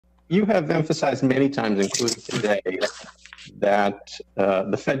you have emphasized many times, including today, that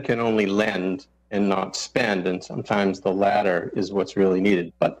the Fed can only lend and not spend, and sometimes the latter is what's really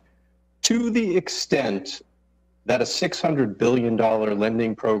needed. But to the extent that a $600 billion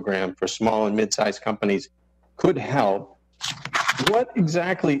lending program for small and mid-sized companies could help, what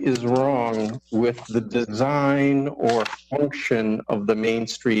exactly is wrong with the design or function of the Main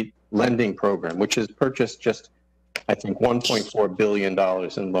Street lending program, which has purchased just, I think, $1.4 billion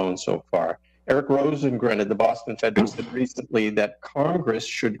in loans so far? Eric Rosengren at the Boston Fed said recently that Congress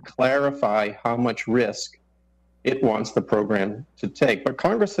should clarify how much risk it wants the program to take. But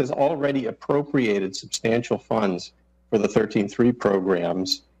Congress has already appropriated substantial funds for the 13.3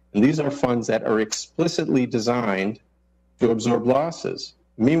 programs, and these are funds that are explicitly designed to absorb losses.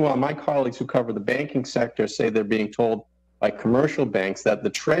 Meanwhile, my colleagues who cover the banking sector say they're being told by commercial banks that the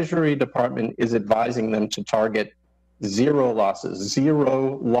Treasury Department is advising them to target zero losses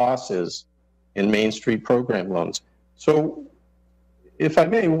in Main Street program loans. So, if I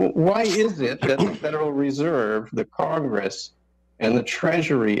may, why is it that the Federal Reserve, the Congress, and the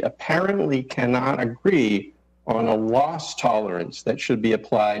Treasury apparently cannot agree on a loss tolerance that should be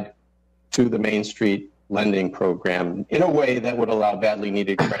applied to the Main Street lending program in a way that would allow badly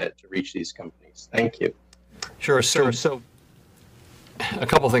needed credit to reach these companies? Thank you. Sure. So a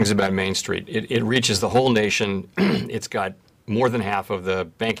couple things about Main Street. It reaches the whole nation. It's got more than half of the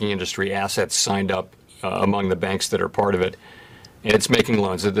banking industry assets signed up among the banks that are part of it. And it's making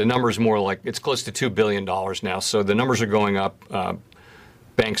loans. The number's more like, it's close to $2 billion now. So the numbers are going up.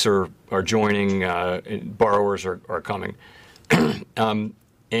 Banks are joining. Borrowers are coming.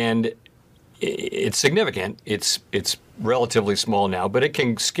 And it's significant. It's relatively small now, but it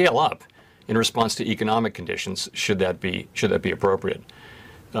can scale up in response to economic conditions should that be appropriate.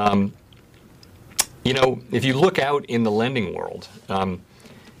 If you look out in the lending world,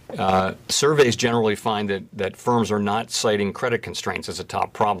 surveys generally find that firms are not citing credit constraints as a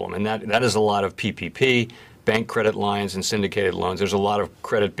top problem, and that is a lot of PPP, bank credit lines, and syndicated loans. There's a lot of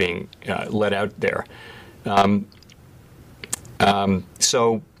credit being let out there.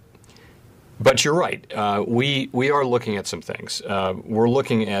 But you're right. We are looking at some things. We're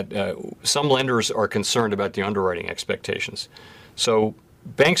looking at some lenders are concerned about the underwriting expectations. So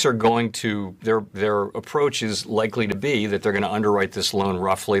banks are going to, their approach is likely to be that they're going to underwrite this loan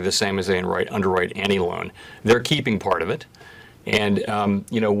roughly the same as they underwrite any loan. They're keeping part of it. And,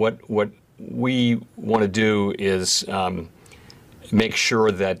 what we want to do is make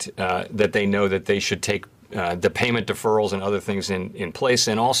sure that they know that they should take the payment deferrals and other things in place,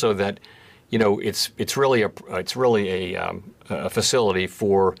 and also that, it's really a facility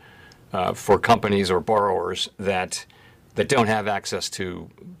for companies or borrowers that don't have access to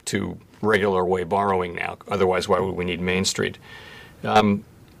regular way borrowing now. Otherwise, why would we need Main Street?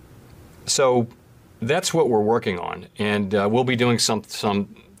 So that's what we're working on, and we'll be doing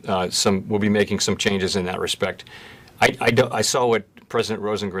we'll be making some changes in that respect. I saw what President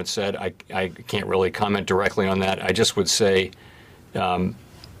Rosengren said. I can't really comment directly on that. I just would say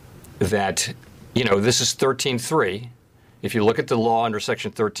that this is 13.3. If you look at the law under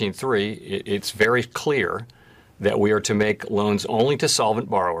Section 13.3, it's very clear that we are to make loans only to solvent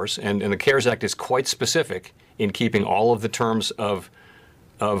borrowers, and the CARES Act is quite specific in keeping all of the terms of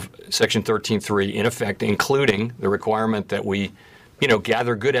Section 13.3 in effect, including the requirement that we,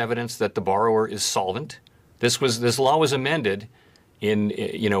 gather good evidence that the borrower is solvent. This law was amended in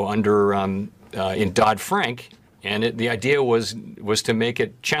Dodd-Frank, and the idea was to make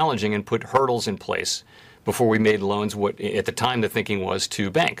it challenging and put hurdles in place before we made loans. What at the time the thinking was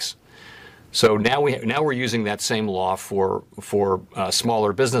to banks. So now we're using that same law for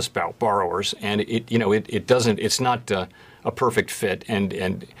smaller business borrowers, and it's not a perfect fit.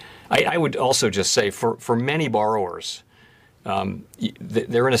 And I would also just say for many borrowers,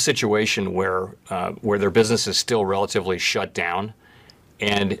 they're in a situation where their business is still relatively shut down,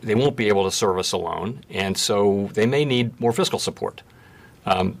 and they won't be able to service a loan, and so they may need more fiscal support.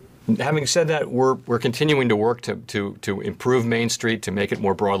 Having said that, we're continuing to work to improve Main Street, to make it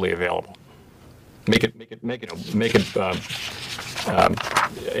more broadly available. Make it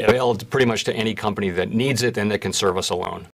available pretty much to any company that needs it and that can service a loan.